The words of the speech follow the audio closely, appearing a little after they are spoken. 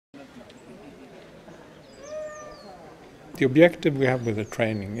The objective we have with the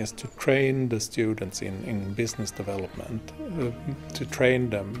training is to train the students in business development, to train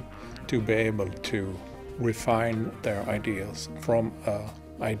them to be able to refine their ideas from an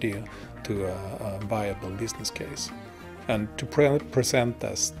idea to a viable business case, and to present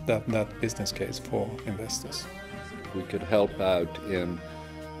that business case for investors. We could help out in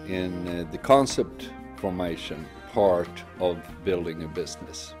the concept formation part of building a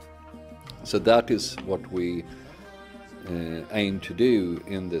business. So that is what we aim to do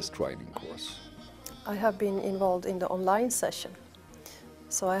in this training course. I have been involved in the online session,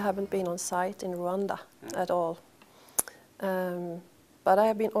 so I haven't been on site in Rwanda at all. But I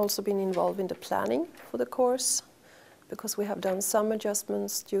have also been involved in the planning for the course, because we have done some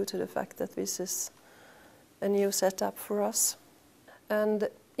adjustments due to the fact that this is a new setup for us. And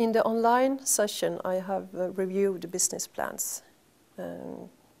in the online session I have reviewed the business plans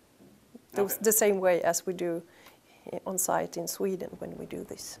the same way as we do on site in Sweden when we do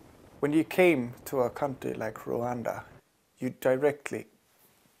this. When you came to a country like Rwanda, you directly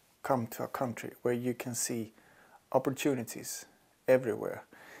come to a country where you can see opportunities everywhere.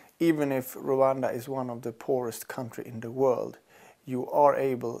 Even if Rwanda is one of the poorest countries in the world, you are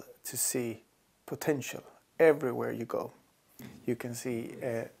able to see potential everywhere you go. You can see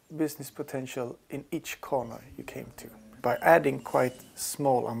business potential in each corner you came to. By adding quite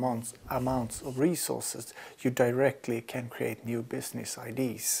small amounts of resources, you directly can create new business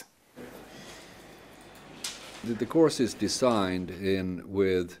ideas. The course is designed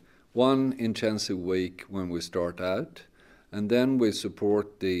with one intensive week when we start out, and then we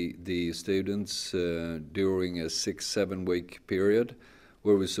support the students during a 6-7 week period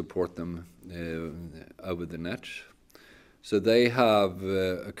where we support them over the net. So they have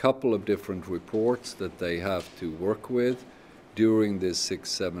a couple of different reports that they have to work with during this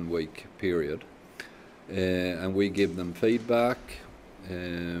 6-7 week period. And we give them feedback,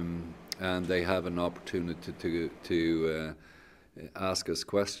 and they have an opportunity to ask us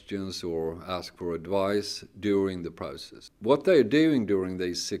questions or ask for advice during the process. What they're doing during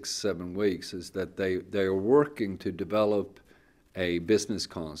these 6-7 weeks is that they are working to develop a business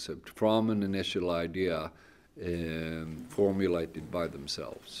concept from an initial idea formulated by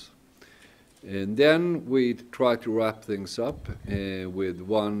themselves. And then we try to wrap things up with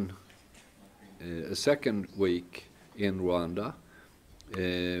a second week in Rwanda,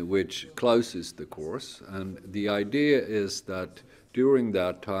 which closes the course. And the idea is that during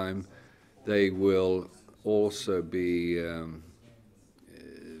that time they will also be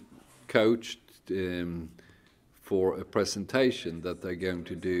coached for a presentation that they're going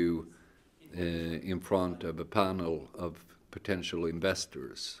to do in front of a panel of potential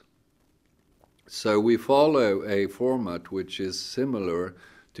investors. So we follow a format which is similar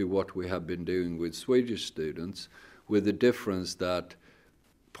to what we have been doing with Swedish students, with the difference that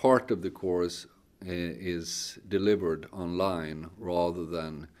part of the course is delivered online rather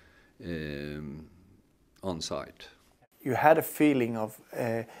than on site. You had a feeling of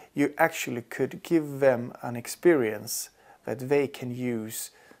you actually could give them an experience that they can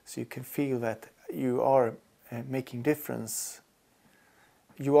use, so you can feel that you are making difference.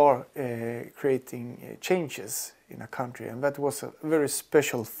 You are creating changes in a country, and that was a very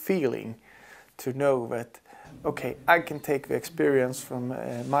special feeling to know that, okay, I can take the experience from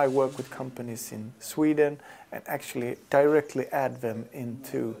my work with companies in Sweden and actually directly add them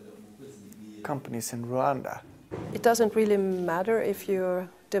into companies in Rwanda. It doesn't really matter if you're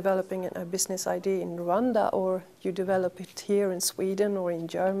developing a business idea in Rwanda or you develop it here in Sweden or in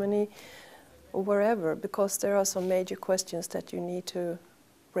Germany or wherever, because there are some major questions that you need to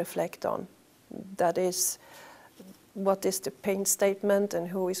reflect on. That is, what is the pain statement and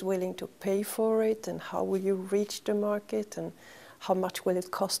who is willing to pay for it, and how will you reach the market, and how much will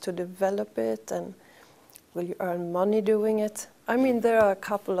it cost to develop it, and will you earn money doing it? I mean, there are a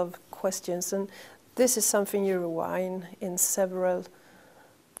couple of questions, and this is something you refine in several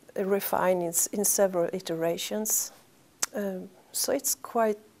iterations. So it's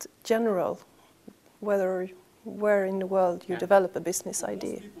quite general where in the world you develop a business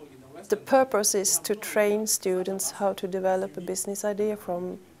idea. The purpose is to train students how to develop a business idea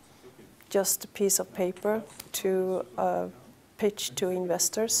from just a piece of paper to a pitch to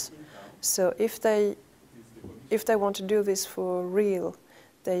investors. So if they want to do this for real,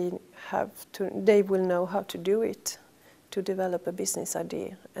 they will know how to do it, to develop a business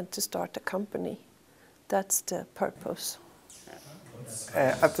idea and to start a company. That's the purpose.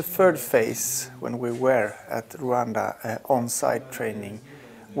 At the third phase, when we were at Rwanda on-site training,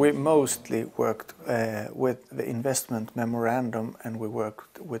 We mostly worked with the investment memorandum, and we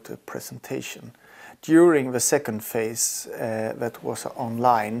worked with the presentation. During the second phase, that was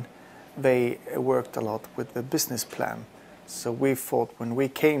online, they worked a lot with the business plan. So we thought when we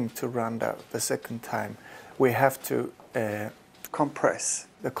came to Rwanda the second time, we have to compress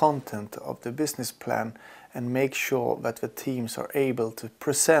the content of the business plan and make sure that the teams are able to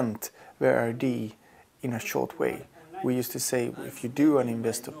present their idea in a short way. We used to say, if you do an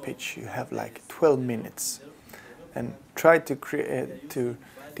investor pitch, you have like 12 minutes, and try to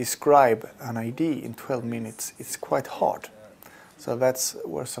describe an idea in 12 minutes. It's quite hard. So that's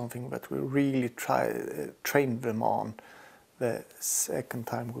something that we really trained them on the second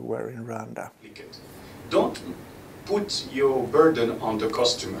time we were in Rwanda. Don't put your burden on the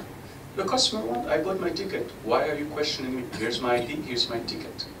customer. The customer wants, I bought my ticket. Why are you questioning me? Here's my ID, here's my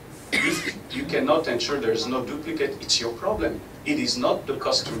ticket. If you cannot ensure there is no duplicate, it's your problem. It is not the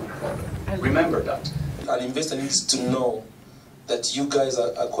customer problem. Remember that. An investor needs to know that you guys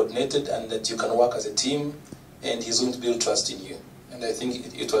are coordinated and that you can work as a team, and he's going to build trust in you. And I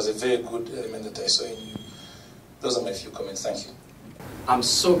think it was a very good element that I saw in you. Those are my few comments. Thank you. I'm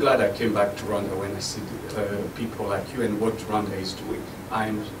so glad I came back to Rwanda when I see people like you and what Rwanda is doing.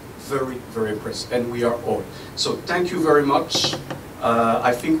 I'm very, very impressed, and we are all. So thank you very much.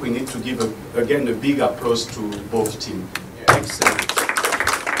 I think we need to give, again, a big applause to both teams. Yeah. Excellent.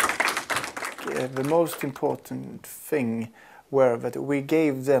 The most important thing were that we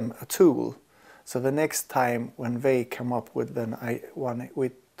gave them a tool. So the next time when they come up with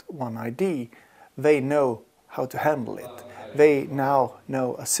one idea, they know how to handle it. They now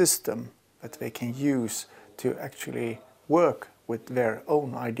know a system that they can use to actually work with their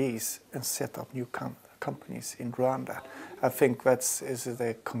own ideas and set up new companies in Rwanda. I think that is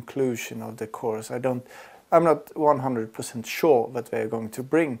the conclusion of the course. I'm not 100% sure that they're going to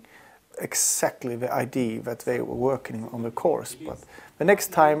bring exactly the idea that they were working on the course, but the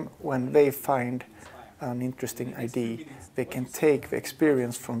next time when they find an interesting idea, they can take the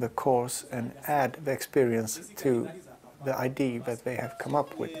experience from the course and add the experience to the idea that they have come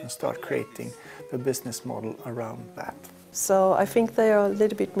up with and start creating the business model around that. So I think they are a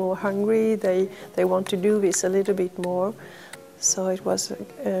little bit more hungry, they want to do this a little bit more. So it was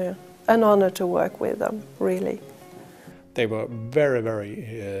an honor to work with them, really. They were very,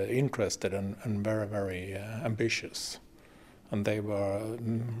 very interested and very, very ambitious. And they were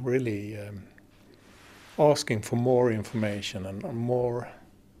really asking for more information and more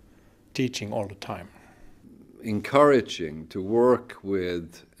teaching all the time. Encouraging to work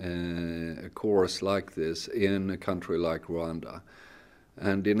with a course like this in a country like Rwanda.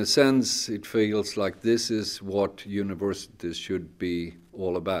 And in a sense, it feels like this is what universities should be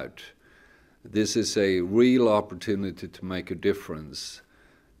all about. This is a real opportunity to make a difference,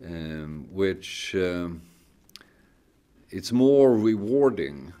 which it's more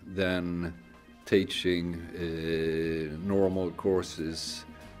rewarding than teaching normal courses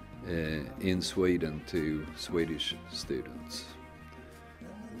in Sweden to Swedish students.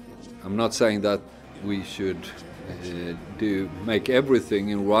 I'm not saying that we should make everything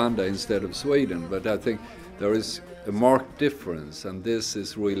in Rwanda instead of Sweden, but I think there is a marked difference, and this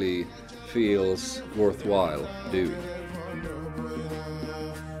is really feels worthwhile doing.